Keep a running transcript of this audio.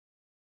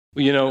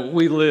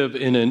We live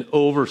in an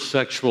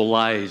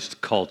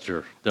over-sexualized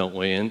culture, don't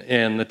we?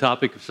 And the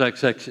topic of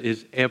sex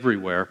is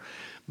everywhere.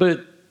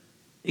 But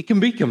it can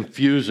be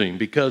confusing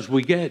because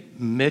we get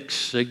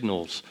mixed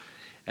signals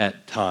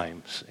at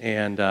times.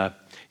 And, I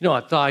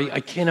thought,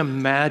 I can't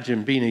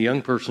imagine being a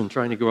young person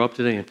trying to grow up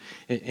today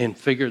and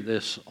figure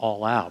this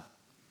all out.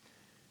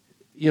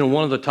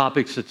 One of the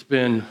topics that's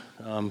been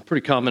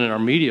pretty common in our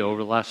media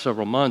over the last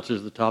several months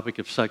is the topic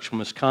of sexual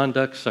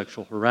misconduct,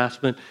 sexual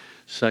harassment,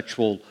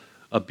 sexual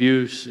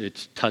abuse.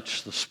 It's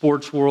touched the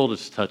sports world,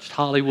 it's touched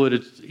Hollywood,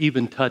 it's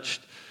even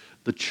touched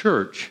the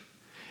church.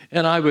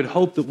 And I would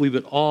hope that we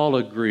would all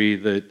agree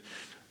that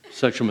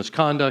sexual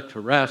misconduct,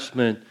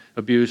 harassment,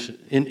 abuse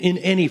in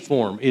any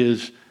form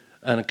is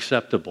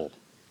unacceptable.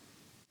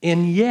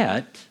 And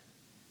yet,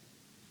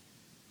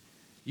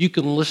 you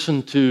can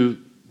listen to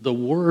the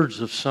words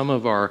of some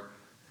of our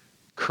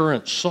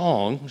current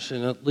songs,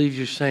 and it leaves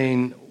you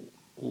saying,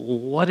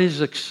 what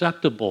is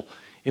acceptable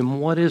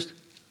and what is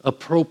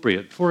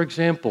appropriate? For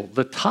example,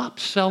 the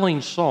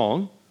top-selling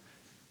song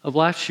of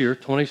last year,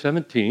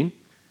 2017,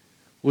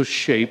 was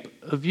Shape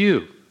of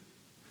You.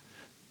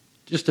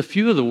 Just a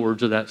few of the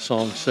words of that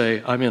song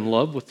say, I'm in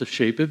love with the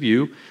shape of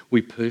you.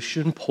 We push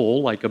and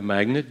pull like a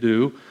magnet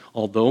do.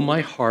 Although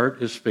my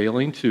heart is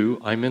failing too,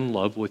 I'm in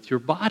love with your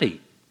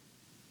body.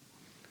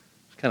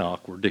 It's kind of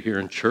awkward to hear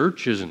in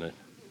church, isn't it?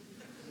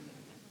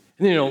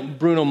 And,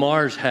 Bruno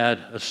Mars had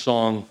a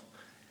song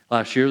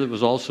last year that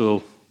was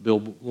also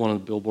one of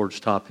the Billboard's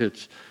top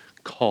hits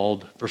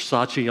called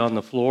Versace on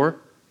the Floor.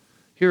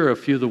 Here are a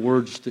few of the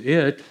words to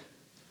it.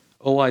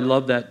 Oh, I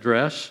love that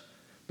dress,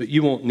 but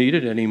you won't need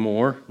it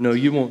anymore. No,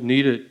 you won't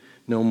need it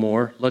no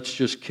more. Let's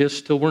just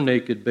kiss till we're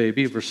naked,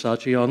 baby.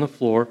 Versace on the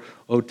floor.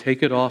 Oh,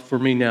 take it off for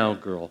me now,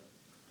 girl.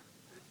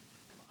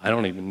 I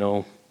don't even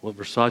know what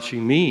Versace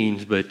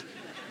means, but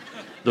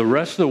the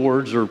rest of the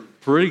words are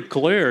pretty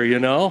clear,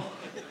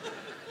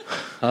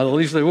 At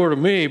least they were to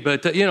me.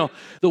 But,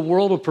 the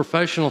world of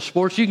professional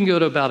sports, you can go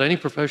to about any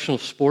professional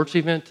sports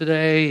event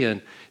today,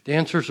 and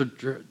dancers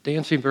are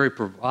dancing very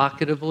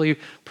provocatively.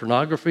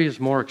 Pornography is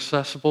more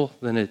accessible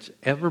than it's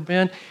ever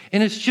been.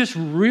 And it's just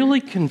really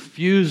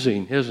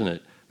confusing, isn't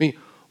it? I mean,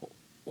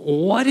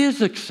 what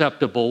is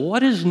acceptable?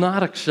 What is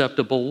not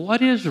acceptable?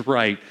 What is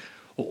right?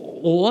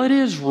 What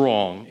is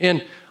wrong?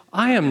 And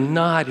I am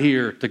not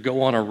here to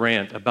go on a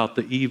rant about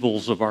the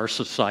evils of our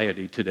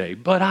society today,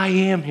 but I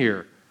am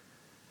here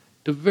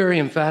to very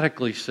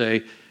emphatically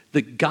say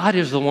that God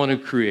is the one who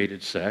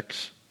created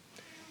sex.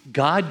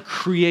 God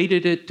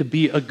created it to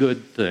be a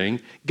good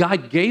thing.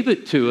 God gave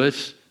it to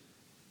us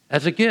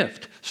as a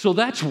gift. So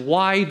that's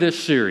why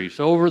this series,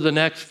 over the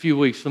next few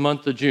weeks, the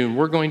month of June,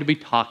 we're going to be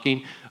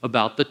talking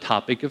about the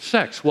topic of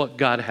sex, what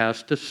God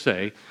has to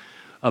say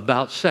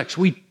about sex.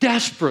 We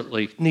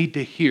desperately need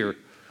to hear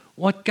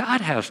what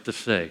God has to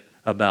say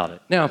about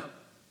it. Now,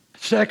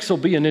 sex will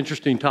be an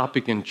interesting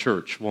topic in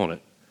church, won't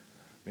it?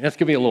 That's going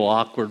to be a little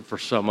awkward for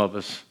some of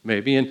us,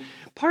 maybe. And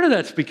part of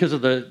that's because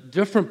of the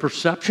different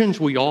perceptions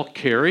we all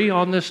carry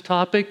on this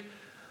topic.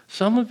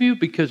 Some of you,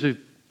 because of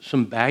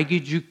some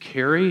baggage you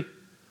carry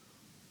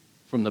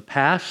from the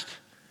past,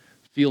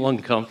 feel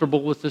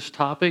uncomfortable with this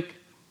topic.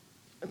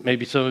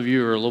 Maybe some of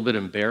you are a little bit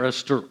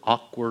embarrassed or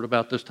awkward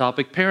about this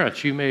topic.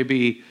 Parents, you may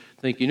be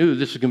thinking, ooh,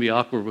 this is going to be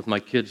awkward with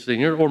my kids sitting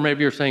here. Or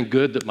maybe you're saying,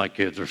 good that my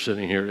kids are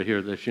sitting here to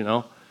hear this,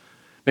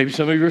 Maybe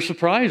some of you are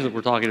surprised that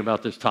we're talking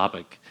about this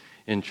topic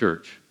in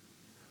church.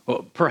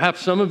 Well, perhaps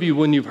some of you,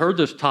 when you've heard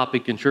this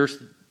topic in church,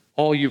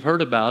 all you've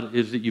heard about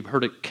is that you've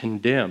heard it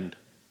condemned.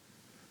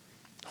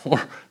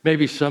 Or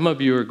maybe some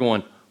of you are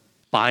going,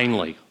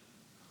 finally,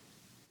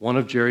 one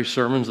of Jerry's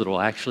sermons that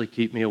will actually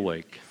keep me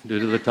awake due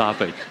to the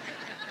topic.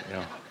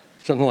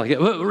 Something like that.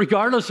 But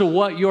regardless of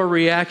what your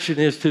reaction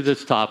is to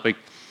this topic,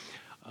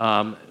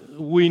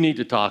 we need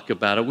to talk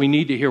about it. We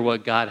need to hear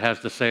what God has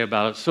to say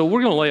about it. So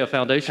we're going to lay a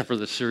foundation for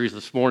this series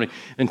this morning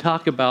and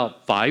talk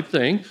about 5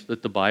 things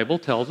that the Bible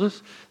tells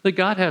us that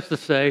God has to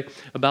say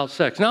about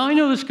sex. Now, I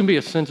know this can be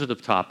a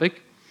sensitive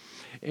topic,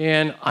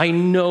 and I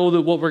know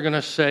that what we're going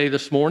to say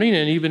this morning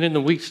and even in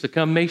the weeks to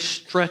come may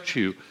stretch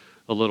you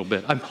a little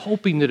bit. I'm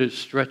hoping that it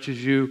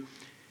stretches you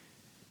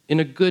in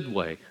a good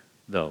way,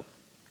 though.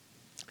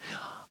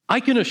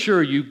 I can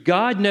assure you,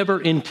 God never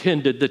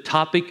intended the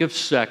topic of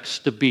sex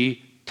to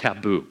be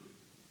taboo.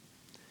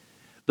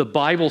 The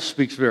Bible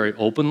speaks very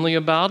openly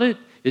about it.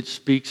 It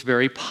speaks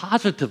very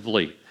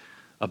positively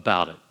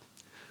about it.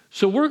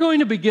 So we're going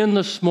to begin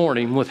this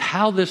morning with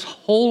how this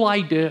whole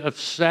idea of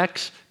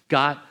sex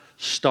got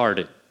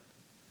started.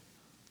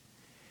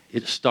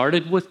 It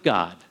started with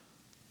God.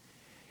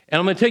 And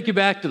I'm going to take you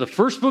back to the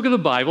first book of the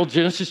Bible,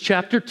 Genesis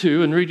chapter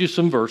 2, and read you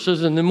some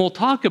verses, and then we'll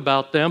talk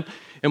about them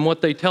and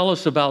what they tell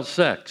us about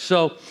sex.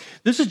 So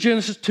this is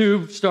Genesis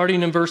 2,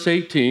 starting in verse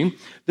 18.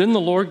 Then the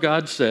Lord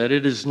God said,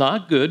 it is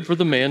not good for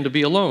the man to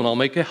be alone. I'll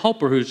make a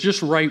helper who's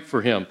just right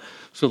for him.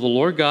 So the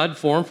Lord God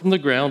formed from the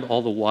ground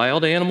all the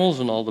wild animals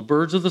and all the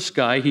birds of the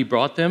sky. He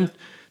brought them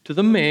to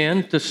the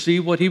man to see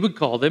what he would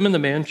call them, and the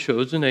man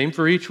chose a name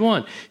for each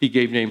one. He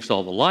gave names to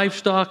all the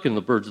livestock and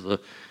the birds of the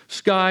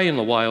sky and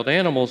the wild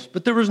animals,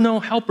 but there was no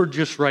helper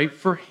just right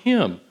for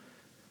him.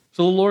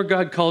 So the Lord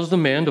God caused the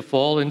man to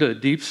fall into a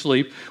deep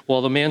sleep.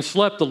 While the man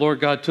slept, the Lord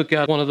God took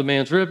out one of the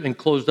man's rib and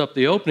closed up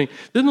the opening.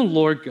 Then the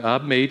Lord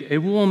God made a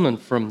woman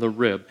from the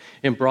rib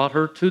and brought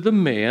her to the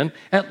man.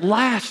 At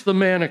last the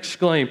man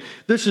exclaimed,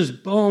 "This is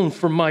bone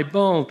from my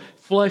bone,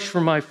 flesh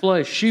from my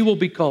flesh. She will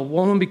be called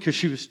woman because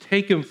she was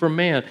taken from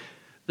man."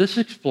 This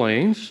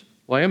explains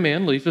why a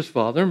man leaves his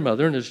father and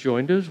mother and is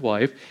joined to his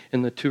wife,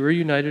 and the two are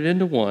united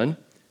into one.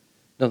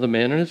 Now the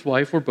man and his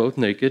wife were both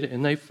naked,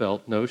 and they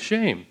felt no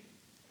shame.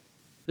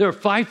 There are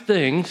 5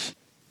 things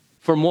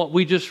from what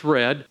we just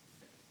read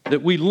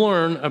that we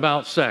learn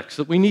about sex,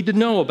 that we need to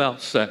know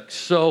about sex.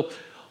 So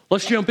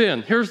let's jump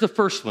in. Here's the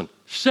first one.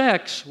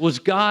 Sex was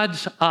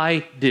God's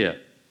idea.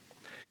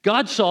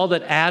 God saw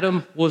that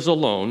Adam was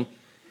alone,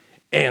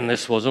 and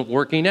this wasn't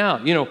working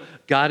out.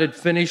 God had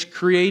finished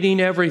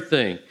creating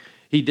everything.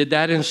 He did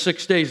that in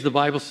 6 days. The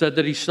Bible said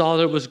that he saw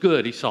that it was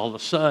good. He saw the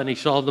sun, he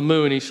saw the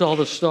moon, he saw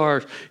the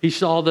stars, he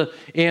saw the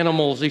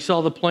animals, he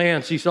saw the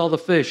plants, he saw the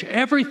fish,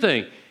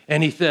 everything.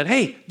 And he said,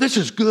 hey, this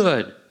is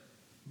good.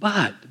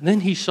 But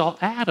then he saw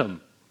Adam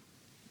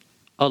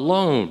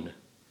alone.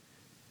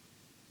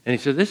 And he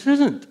said, this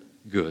isn't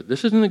good.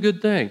 This isn't a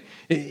good thing.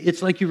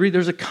 It's like you read,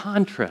 there's a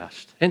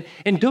contrast. And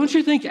don't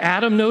you think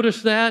Adam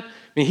noticed that? I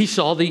mean, he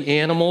saw the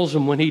animals,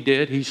 and when he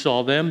did, he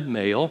saw them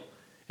male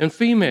and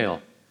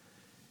female.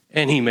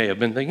 And he may have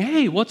been thinking,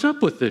 hey, what's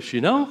up with this,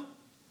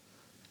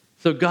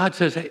 So God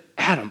says, hey,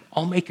 Adam,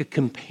 I'll make a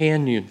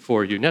companion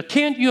for you. Now,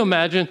 can't you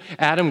imagine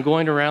Adam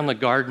going around the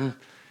garden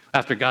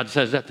after God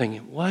says that,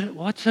 thinking,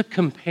 what's a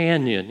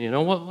companion?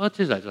 What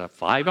is that? Is it a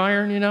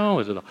 5-iron,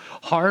 Is it a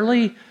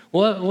Harley?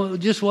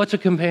 What's a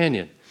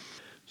companion?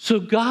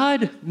 So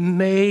God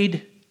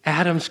made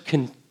Adam's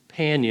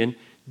companion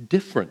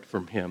different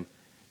from him.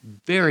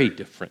 Very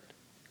different.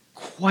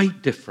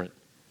 Quite different.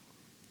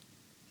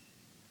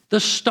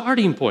 The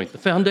starting point, the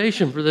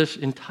foundation for this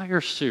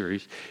entire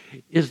series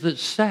is that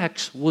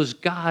sex was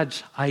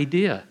God's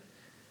idea.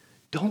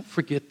 Don't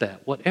forget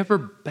that. Whatever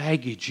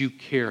baggage you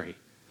carry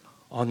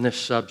on this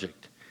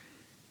subject,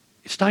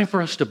 it's time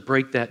for us to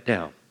break that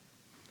down.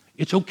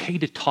 It's okay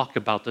to talk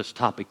about this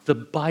topic. The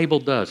Bible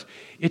does.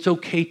 It's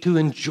okay to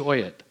enjoy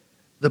it.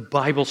 The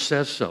Bible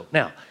says so.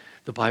 Now,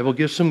 the Bible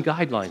gives some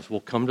guidelines. We'll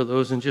come to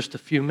those in just a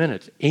few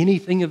minutes.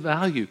 Anything of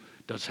value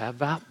does have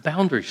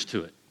boundaries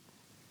to it.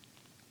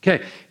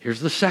 Okay,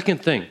 here's the second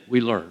thing we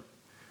learn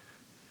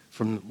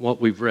from what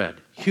we've read.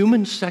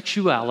 Human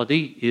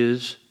sexuality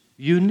is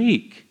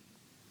unique.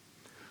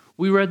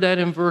 We read that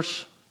in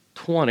verse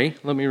 20.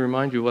 Let me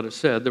remind you what it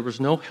said. There was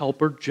no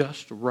helper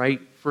just right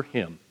for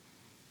him.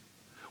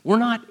 We're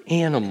not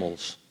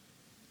animals.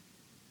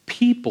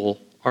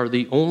 People are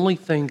the only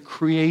thing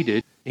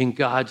created in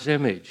God's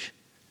image.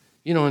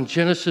 In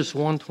Genesis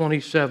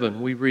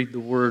 1:27, we read the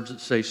words that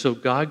say, "So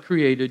God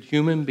created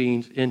human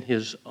beings in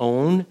his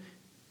own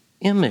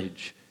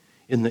image.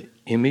 In the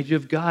image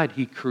of God,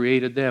 he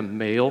created them,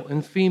 male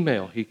and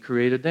female. He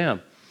created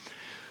them."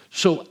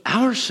 So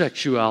our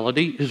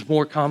sexuality is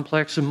more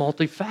complex and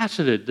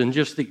multifaceted than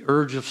just the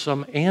urge of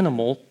some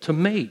animal to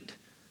mate.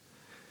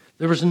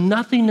 There was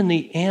nothing in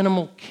the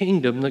animal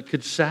kingdom that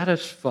could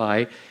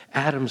satisfy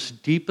Adam's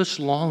deepest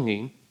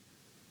longing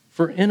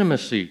for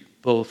intimacy,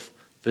 both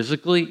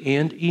physically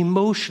and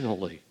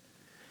emotionally.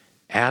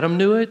 Adam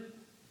knew it.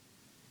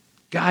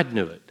 God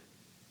knew it.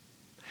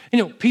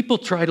 People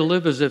try to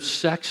live as if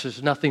sex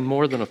is nothing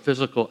more than a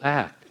physical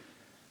act.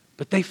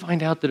 But they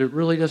find out that it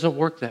really doesn't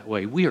work that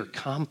way. We are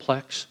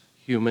complex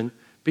human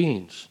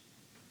beings.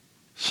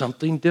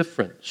 Something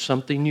different,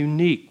 something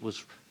unique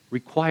was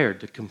required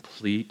to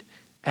complete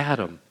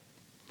Adam.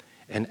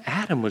 And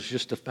Adam was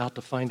just about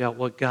to find out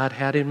what God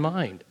had in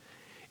mind.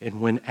 And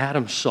when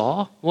Adam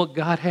saw what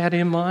God had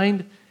in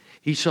mind,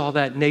 he saw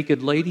that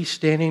naked lady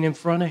standing in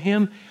front of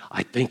him.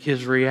 I think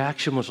his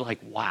reaction was like,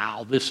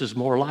 wow, this is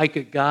more like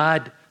it,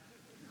 God.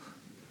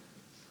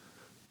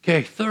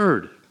 Okay,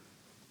 third.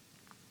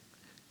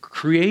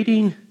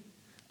 Creating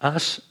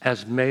us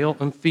as male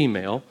and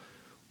female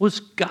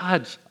was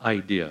God's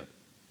idea.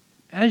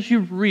 As you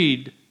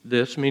read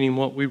this, meaning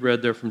what we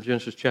read there from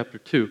Genesis chapter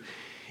 2,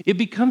 it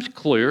becomes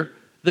clear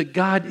that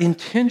God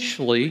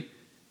intentionally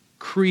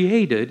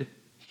created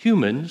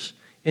humans,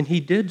 and he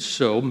did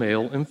so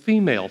male and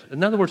female.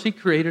 In other words, he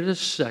created us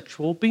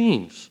sexual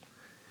beings.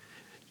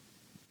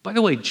 By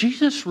the way,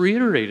 Jesus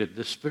reiterated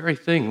this very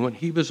thing when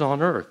he was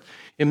on earth.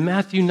 In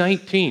Matthew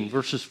 19,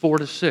 verses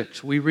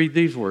 4-6, we read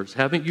these words,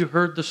 "Haven't you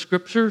heard the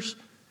scriptures?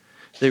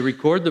 They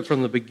record that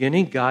from the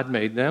beginning God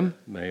made them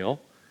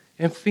male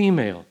and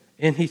female."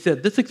 And he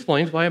said, this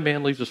explains why a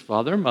man leaves his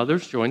father and mother,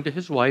 is joined to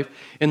his wife,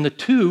 and the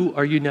two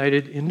are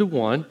united into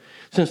one.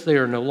 Since they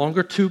are no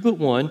longer two but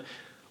one,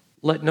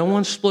 let no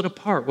one split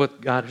apart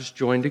what God has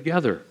joined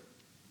together.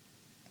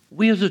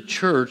 We as a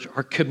church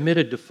are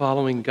committed to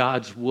following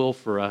God's will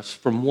for us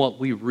from what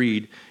we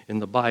read in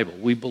the Bible.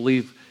 We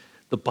believe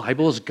the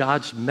Bible is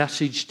God's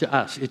message to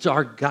us. It's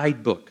our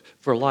guidebook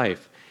for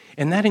life.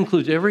 And that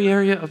includes every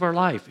area of our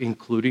life,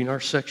 including our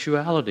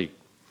sexuality.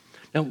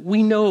 Now,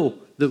 we know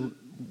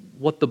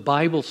what the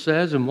Bible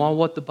says, and while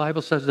what the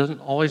Bible says doesn't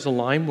always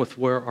align with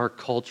where our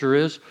culture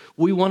is,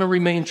 we want to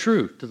remain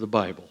true to the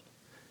Bible.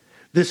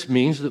 This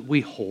means that we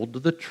hold to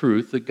the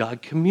truth that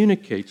God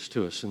communicates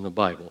to us in the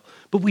Bible.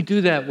 But we do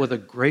that with a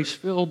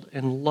grace-filled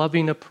and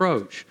loving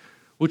approach,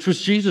 which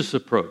was Jesus'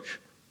 approach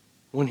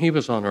when he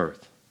was on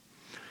earth.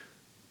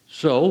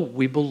 So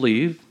we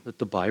believe that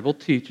the Bible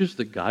teaches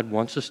that God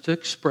wants us to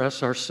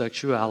express our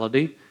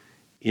sexuality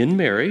in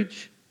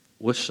marriage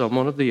with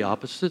someone of the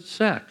opposite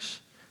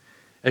sex.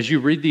 As you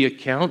read the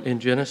account in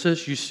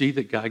Genesis, you see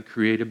that God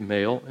created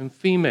male and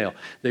female.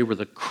 They were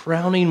the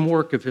crowning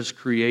work of his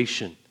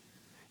creation.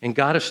 And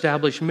God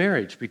established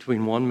marriage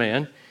between one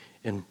man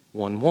and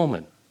one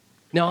woman.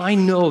 Now, I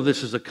know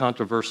this is a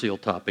controversial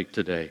topic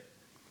today,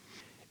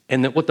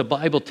 and that what the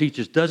Bible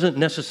teaches doesn't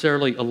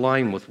necessarily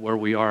align with where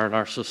we are in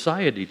our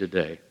society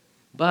today.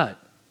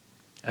 But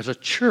as a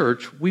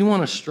church, we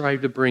want to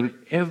strive to bring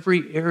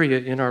every area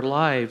in our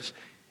lives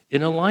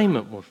in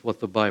alignment with what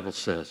the Bible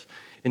says.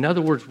 In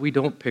other words, we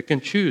don't pick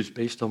and choose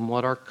based on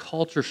what our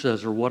culture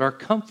says or what our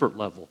comfort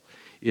level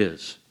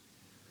is.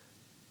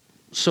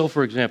 So,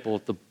 for example,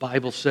 if the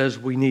Bible says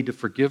we need to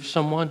forgive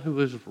someone who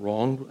has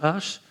wronged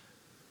us,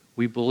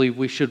 we believe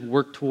we should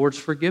work towards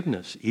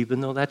forgiveness,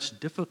 even though that's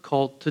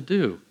difficult to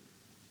do.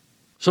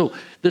 So,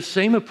 the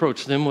same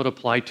approach then would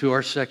apply to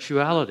our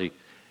sexuality.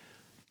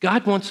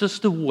 God wants us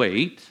to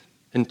wait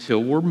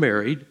until we're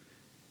married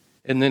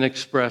and then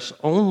express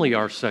only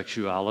our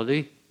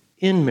sexuality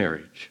in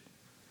marriage.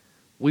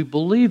 We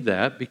believe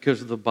that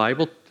because of the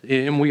Bible,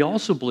 and we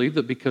also believe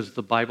that because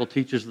the Bible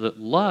teaches that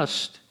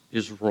lust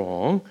is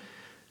wrong,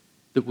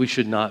 that we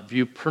should not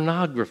view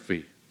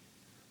pornography.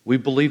 We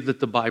believe that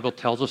the Bible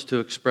tells us to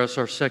express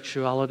our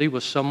sexuality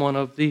with someone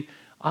of the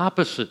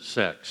opposite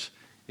sex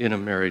in a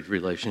married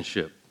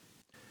relationship.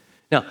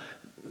 Now,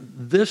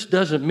 this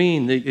doesn't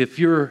mean that if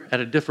you're at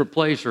a different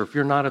place or if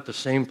you're not at the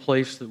same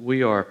place that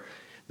we are,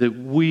 that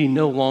we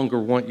no longer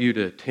want you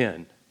to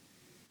attend.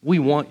 We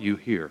want you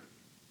here.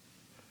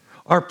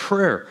 Our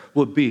prayer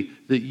would be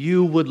that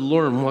you would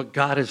learn what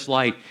God is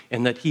like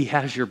and that he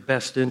has your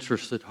best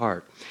interests at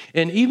heart.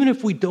 And even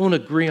if we don't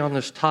agree on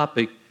this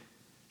topic,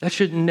 that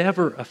should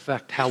never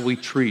affect how we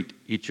treat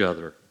each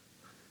other.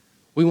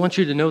 We want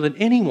you to know that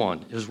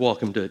anyone is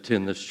welcome to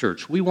attend this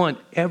church. We want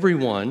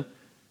everyone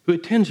who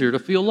attends here to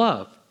feel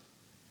loved.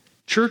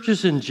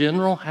 Churches in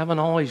general haven't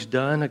always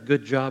done a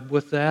good job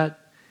with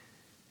that.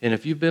 And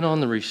if you've been on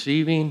the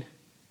receiving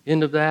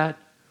end of that,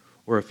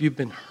 or if you've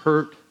been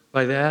hurt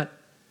by that,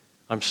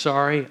 I'm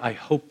sorry. I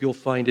hope you'll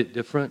find it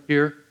different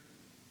here.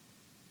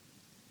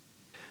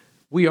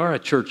 We are a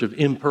church of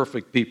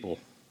imperfect people.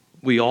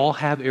 We all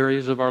have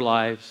areas of our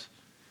lives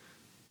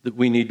that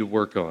we need to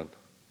work on.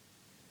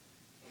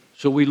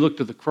 So we look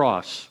to the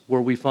cross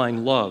where we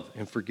find love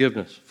and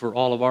forgiveness for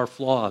all of our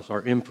flaws,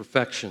 our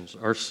imperfections,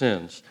 our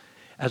sins.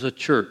 As a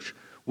church,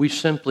 we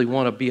simply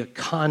want to be a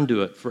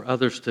conduit for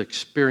others to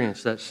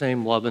experience that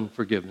same love and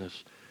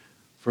forgiveness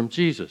from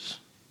Jesus.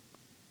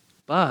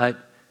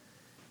 But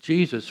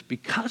Jesus,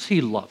 because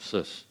he loves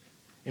us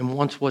and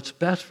wants what's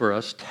best for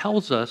us,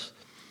 tells us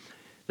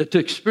that to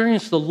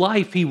experience the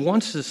life he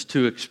wants us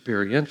to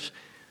experience,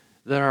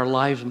 that our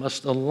lives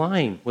must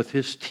align with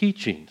his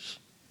teachings.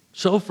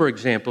 So, for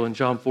example, in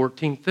John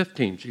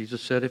 14:15,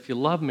 Jesus said, "If you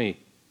love me,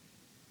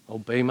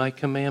 obey my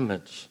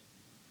commandments."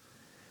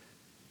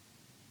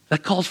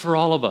 That calls for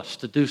all of us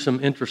to do some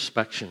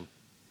introspection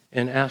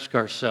and ask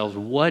ourselves,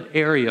 what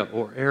area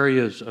or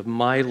areas of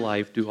my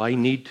life do I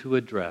need to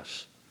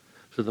address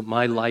so that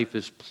my life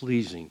is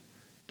pleasing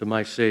to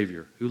my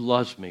Savior, who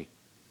loves me,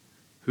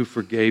 who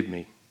forgave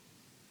me,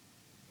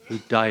 who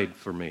died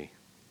for me?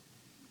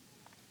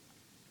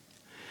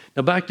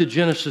 Now back to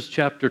Genesis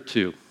chapter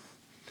 2.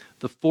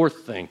 The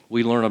fourth thing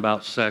we learn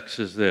about sex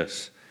is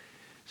this.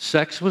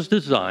 Sex was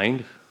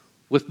designed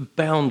with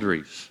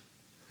boundaries.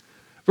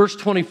 Verse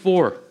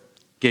 24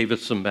 gave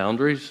us some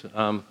boundaries.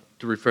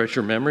 To refresh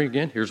your memory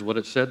again, here's what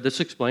it said. This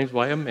explains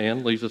why a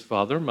man leaves his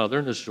father and mother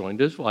and is joined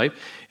to his wife,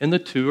 and the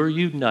two are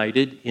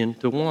united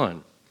into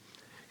one.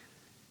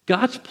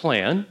 God's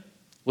plan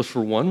was for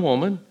one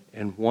woman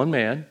and one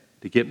man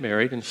to get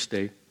married and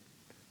stay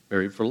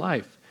married for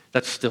life.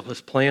 That's still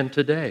his plan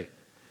today.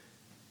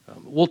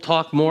 We'll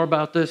talk more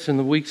about this in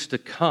the weeks to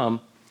come.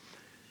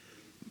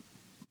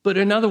 But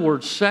in other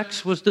words,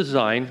 sex was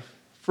designed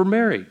for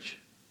marriage.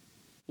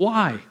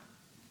 Why?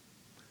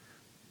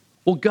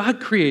 Well, God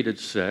created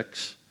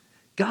sex.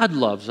 God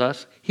loves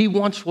us. He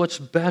wants what's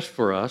best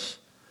for us.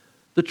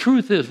 The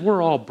truth is,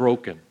 we're all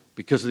broken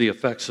because of the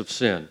effects of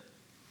sin.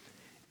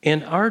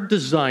 And our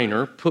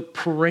designer put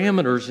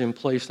parameters in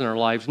place in our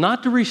lives,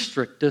 not to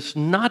restrict us,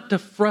 not to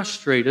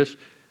frustrate us,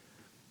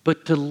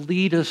 but to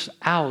lead us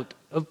out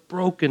of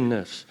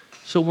brokenness.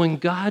 So when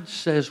God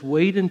says,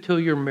 wait until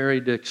you're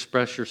married to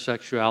express your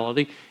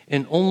sexuality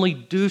and only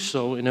do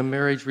so in a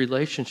marriage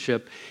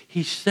relationship,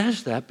 he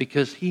says that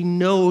because he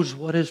knows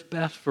what is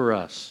best for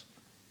us.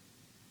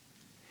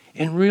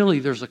 And really,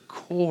 there's a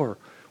core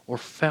or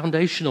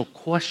foundational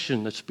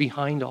question that's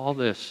behind all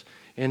this,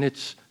 and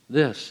it's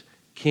this.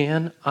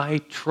 Can I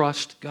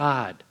trust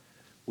God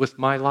with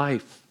my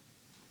life?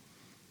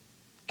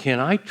 Can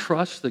I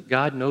trust that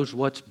God knows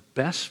what's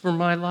best for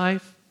my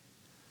life?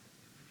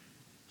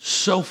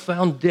 So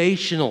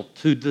foundational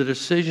to the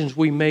decisions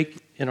we make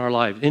in our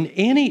life, in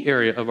any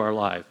area of our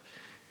life,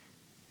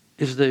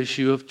 is the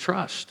issue of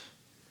trust.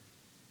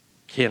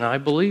 Can I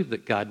believe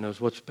that God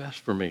knows what's best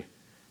for me?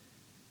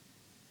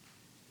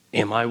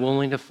 Am I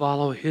willing to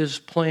follow His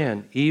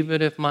plan,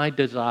 even if my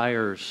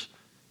desires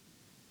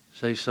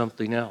say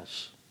something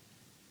else?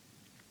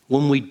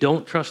 When we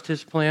don't trust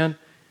His plan,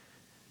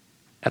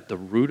 at the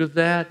root of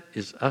that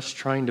is us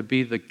trying to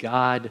be the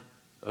God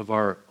of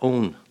our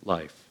own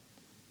life.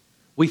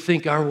 We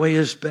think our way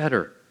is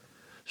better.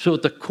 So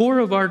at the core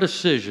of our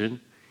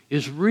decision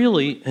is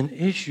really an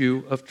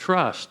issue of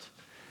trust.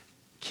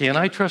 Can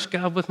I trust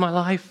God with my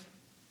life?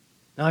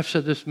 Now, I've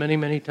said this many,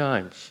 many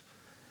times.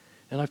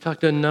 And I've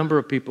talked to a number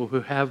of people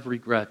who have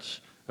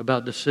regrets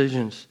about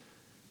decisions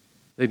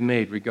they've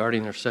made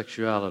regarding their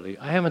sexuality.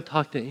 I haven't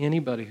talked to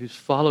anybody who's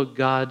followed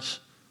God's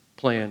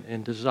plan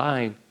and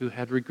design who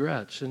had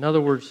regrets. In other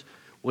words,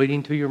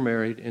 waiting till you're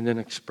married and then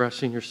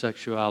expressing your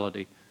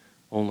sexuality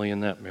only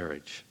in that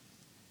marriage.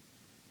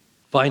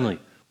 Finally,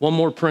 one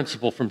more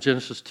principle from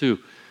Genesis 2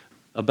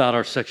 about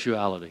our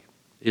sexuality.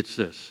 It's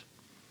this.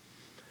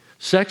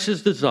 Sex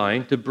is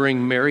designed to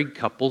bring married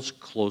couples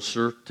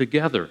closer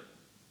together.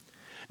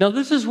 Now,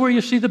 this is where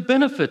you see the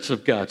benefits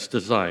of God's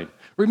design.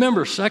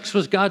 Remember, sex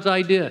was God's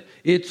idea.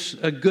 It's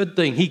a good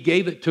thing. He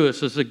gave it to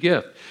us as a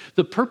gift.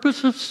 The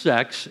purpose of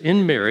sex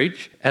in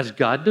marriage, as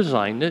God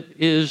designed it,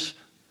 is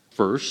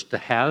first to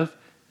have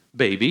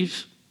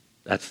babies.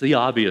 That's the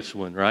obvious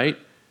one, right?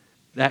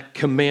 That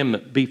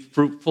commandment, be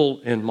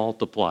fruitful and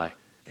multiply.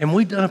 And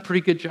we've done a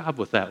pretty good job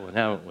with that one,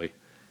 haven't we?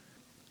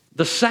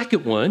 The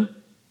second one,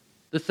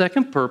 the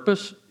second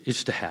purpose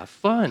is to have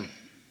fun.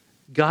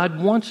 God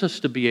wants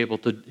us to be able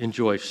to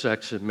enjoy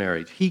sex in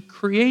marriage. He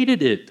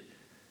created it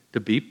to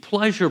be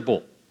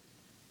pleasurable.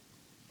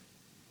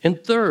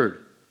 And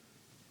third,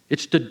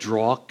 it's to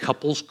draw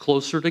couples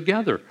closer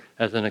together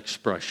as an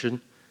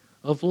expression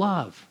of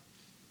love.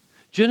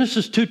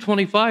 Genesis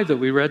 2:25 that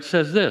we read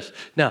says this.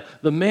 Now,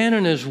 the man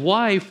and his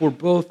wife were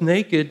both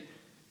naked,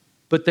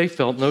 but they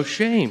felt no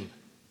shame.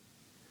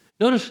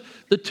 Notice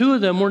the two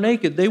of them were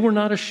naked. They were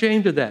not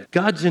ashamed of that.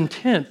 God's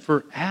intent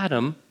for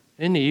Adam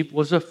and Eve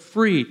was a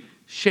free,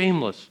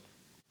 shameless,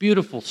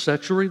 beautiful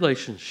sexual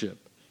relationship.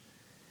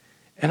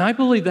 And I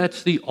believe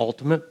that's the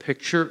ultimate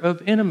picture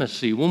of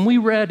intimacy. When we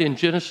read in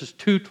Genesis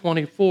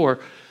 2:24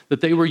 that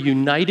they were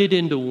united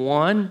into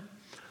one,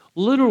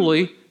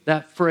 literally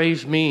that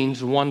phrase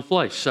means one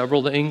flesh.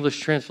 Several of the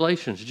English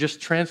translations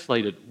just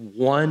translated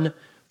one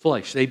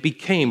flesh. They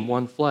became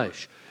one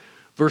flesh.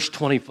 Verse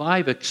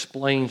 25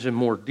 explains in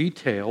more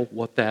detail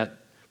what that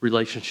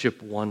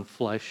relationship, one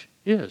flesh,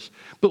 is.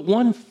 But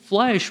one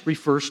flesh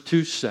refers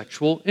to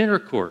sexual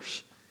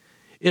intercourse.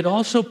 It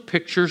also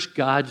pictures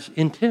God's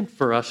intent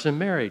for us in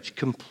marriage,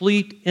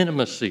 complete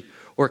intimacy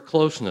or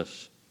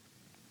closeness.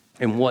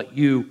 And what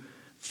you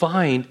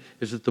find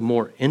is that the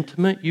more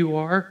intimate you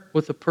are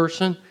with a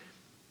person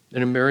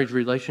in a marriage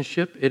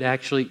relationship, it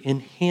actually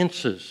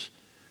enhances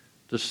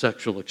the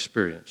sexual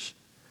experience.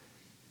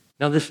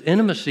 Now, this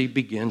intimacy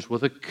begins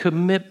with a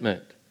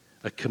commitment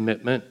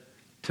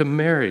to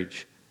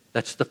marriage.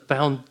 That's the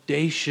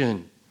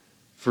foundation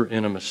for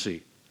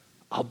intimacy.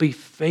 I'll be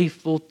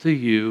faithful to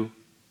you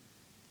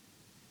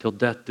till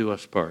death do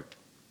us part.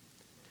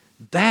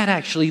 That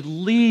actually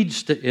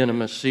leads to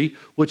intimacy,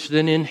 which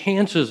then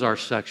enhances our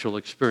sexual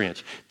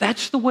experience.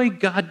 That's the way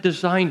God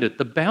designed it.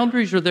 The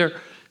boundaries are there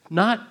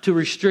not to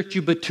restrict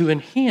you, but to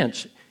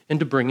enhance and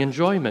to bring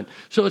enjoyment.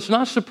 So it's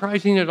not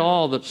surprising at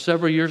all that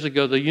several years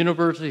ago, the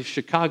University of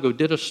Chicago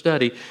did a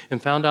study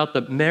and found out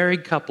that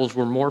married couples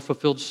were more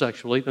fulfilled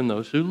sexually than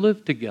those who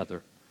lived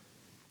together.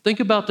 Think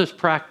about this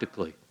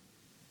practically.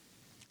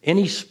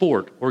 Any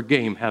sport or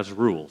game has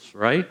rules,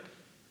 right?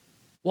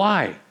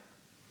 Why?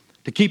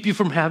 To keep you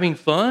from having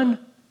fun?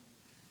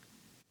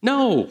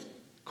 No,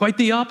 quite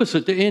the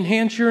opposite, to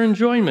enhance your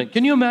enjoyment.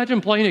 Can you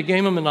imagine playing a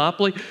game of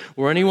Monopoly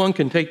where anyone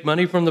can take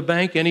money from the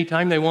bank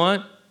anytime they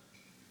want?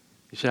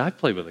 You say, I've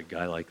played with a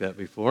guy like that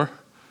before.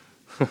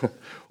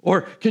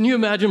 Or can you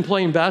imagine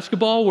playing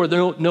basketball where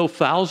no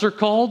fouls are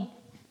called?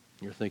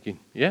 You're thinking,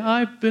 yeah,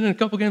 I've been in a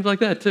couple games like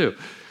that too.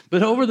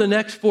 But over the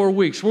next 4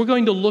 weeks, we're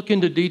going to look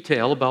into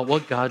detail about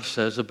what God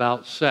says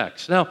about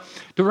sex. Now,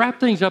 to wrap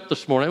things up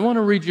this morning, I want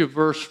to read you a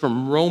verse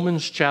from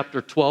Romans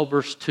chapter 12,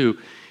 verse 2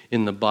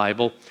 in the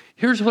Bible.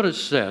 Here's what it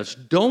says.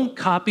 Don't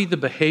copy the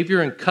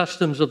behavior and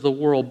customs of the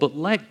world, but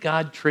let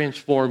God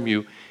transform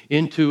you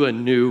into a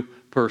new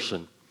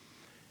person.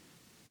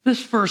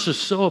 This verse is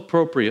so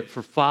appropriate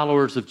for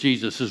followers of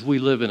Jesus as we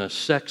live in a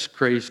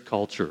sex-crazed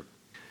culture.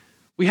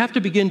 We have to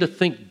begin to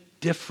think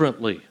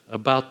differently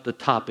about the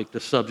topic, the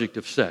subject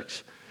of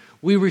sex.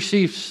 We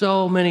receive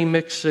so many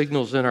mixed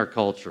signals in our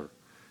culture.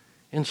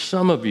 And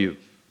some of you,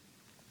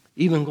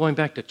 even going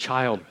back to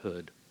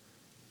childhood,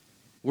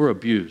 were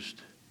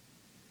abused.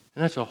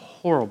 And that's a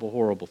horrible,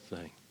 horrible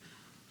thing.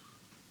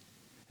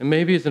 And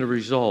maybe as a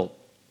result,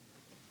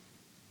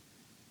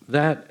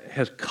 that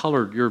has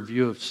colored your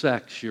view of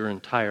sex your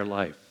entire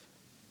life.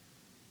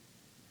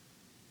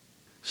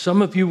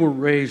 Some of you were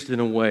raised in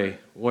a way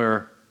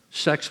where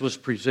sex was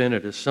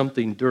presented as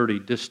something dirty,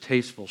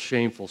 distasteful,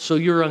 shameful, so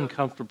you're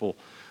uncomfortable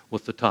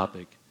with the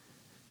topic.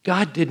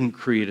 God didn't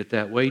create it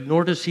that way,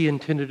 nor does He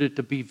intended it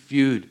to be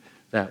viewed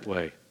that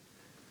way.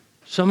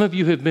 Some of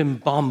you have been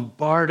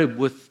bombarded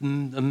with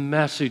the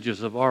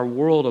messages of our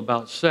world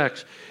about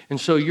sex, and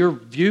so your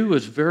view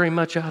is very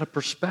much out of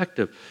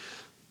perspective.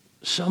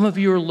 Some of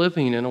you are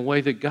living in a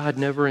way that God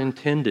never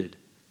intended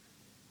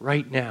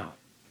right now.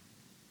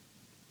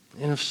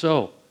 And if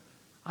so,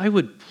 I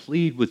would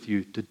plead with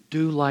you to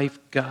do life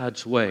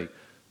God's way.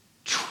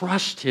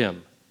 Trust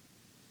Him,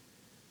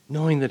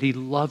 knowing that He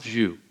loves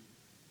you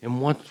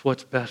and wants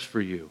what's best for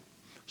you.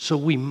 So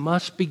we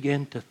must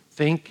begin to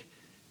think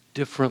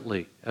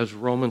differently, as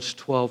Romans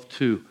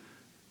 12:2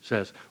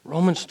 says.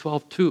 Romans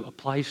 12:2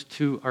 applies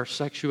to our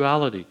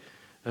sexuality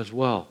as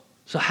well.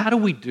 So how do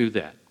we do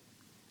that?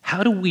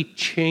 How do we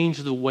change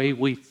the way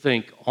we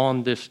think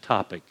on this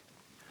topic?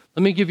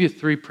 Let me give you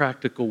 3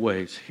 practical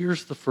ways.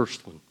 Here's the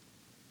first one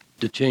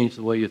to change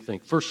the way you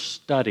think. First,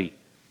 study.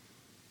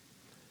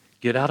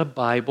 Get out a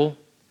Bible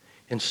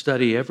and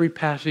study every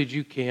passage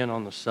you can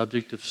on the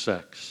subject of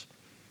sex.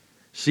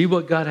 See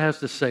what God has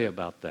to say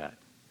about that.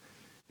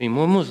 I mean,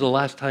 when was the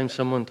last time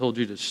someone told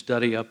you to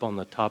study up on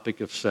the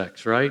topic of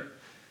sex, right?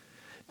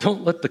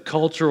 Don't let the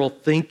cultural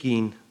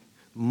thinking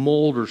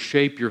mold or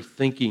shape your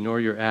thinking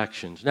or your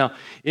actions. Now,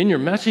 in your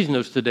message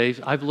notes today,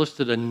 I've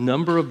listed a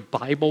number of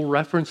Bible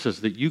references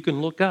that you can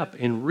look up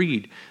and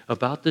read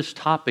about this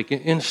topic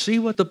and see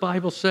what the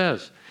Bible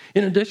says.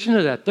 In addition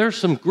to that, there's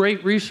some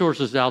great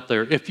resources out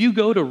there. If you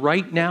go to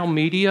Right Now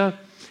Media,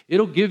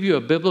 it'll give you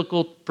a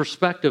biblical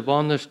perspective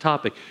on this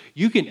topic.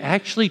 You can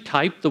actually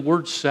type the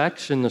word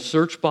sex in the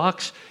search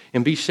box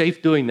and be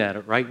safe doing that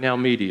at Right Now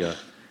Media.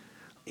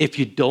 If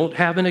you don't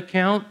have an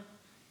account,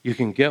 you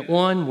can get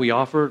one. We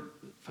offer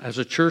as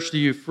a church to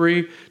you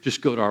free.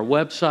 Just go to our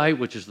website,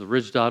 which is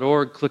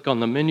theridge.org, click on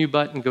the menu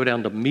button, go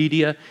down to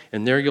Media,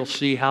 and there you'll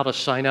see how to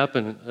sign up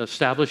and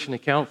establish an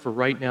account for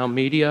Right Now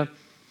Media.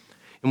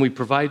 And we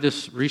provide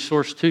this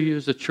resource to you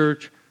as a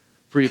church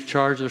free of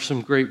charge. There's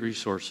some great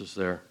resources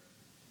there.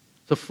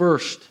 The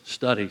first,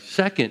 study.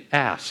 Second,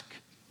 ask.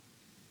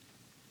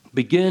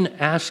 Begin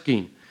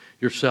asking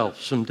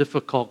yourself some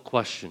difficult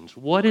questions.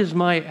 What is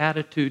my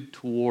attitude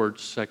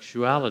towards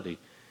sexuality?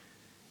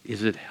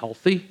 Is it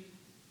healthy?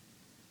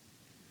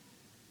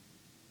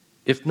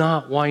 If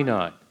not, why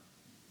not?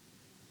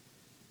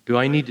 Do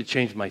I need to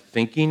change my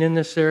thinking in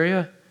this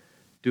area?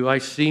 Do I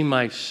see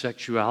my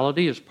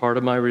sexuality as part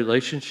of my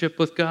relationship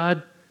with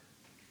God?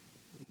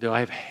 Do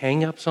I have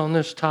hang-ups on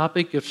this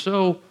topic? If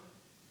so,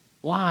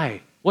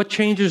 why? What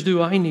changes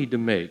do I need to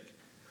make?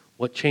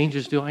 What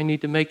changes do I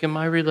need to make in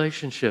my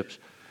relationships?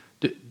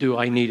 Do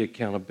I need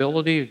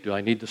accountability? Do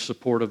I need the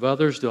support of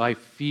others? Do I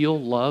feel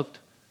loved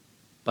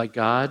by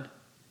God?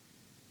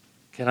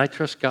 Can I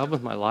trust God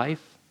with my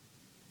life?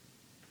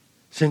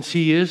 Since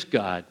He is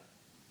God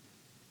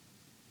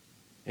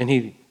and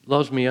He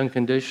loves me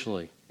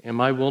unconditionally, am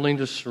I willing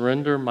to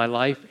surrender my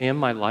life and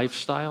my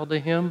lifestyle to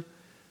Him,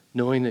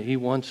 knowing that He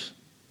wants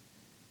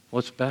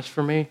what's best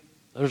for me?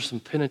 Those are some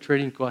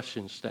penetrating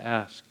questions to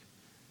ask.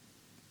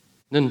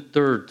 Then the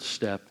third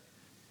step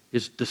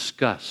is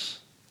discuss.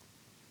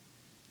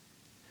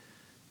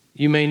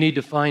 You may need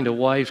to find a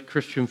wise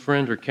Christian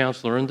friend or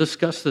counselor and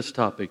discuss this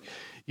topic.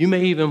 You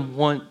may even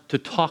want to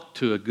talk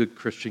to a good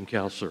Christian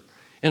counselor.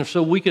 And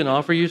so we can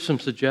offer you some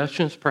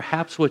suggestions.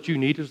 Perhaps what you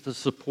need is the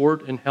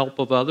support and help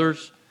of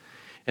others.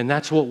 And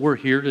that's what we're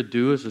here to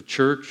do as a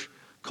church.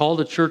 Call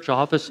the church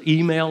office,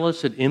 email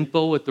us at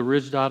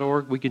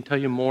info@theridge.org. We can tell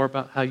you more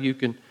about how you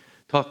can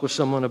talk with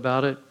someone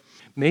about it.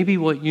 Maybe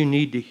what you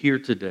need to hear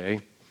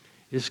today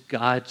is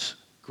God's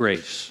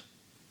grace,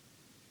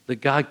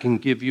 that God can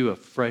give you a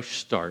fresh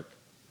start.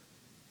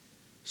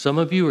 Some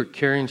of you are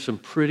carrying some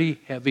pretty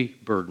heavy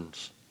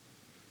burdens.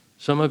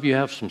 Some of you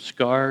have some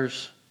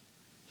scars,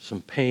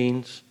 some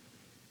pains,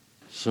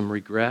 some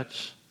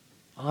regrets.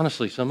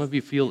 Honestly, some of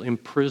you feel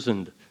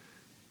imprisoned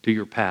to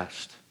your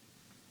past.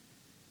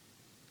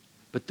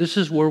 But this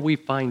is where we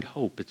find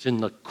hope. It's in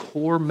the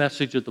core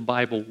message of the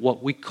Bible,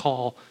 what we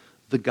call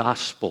the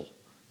gospel.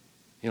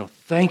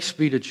 Thanks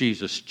be to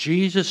Jesus.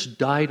 Jesus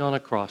died on a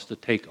cross to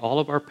take all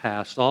of our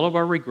past, all of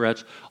our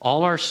regrets,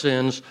 all our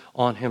sins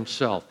on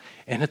Himself.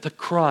 And at the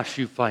cross,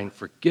 you find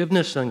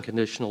forgiveness,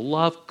 unconditional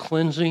love,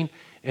 cleansing,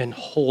 and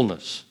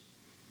wholeness.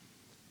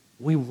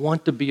 We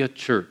want to be a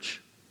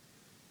church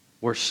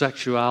where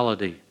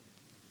sexuality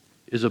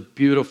is a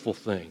beautiful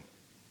thing,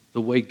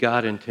 the way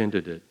God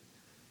intended it.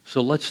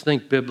 So let's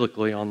think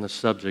biblically on this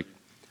subject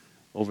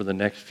over the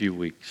next few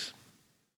weeks.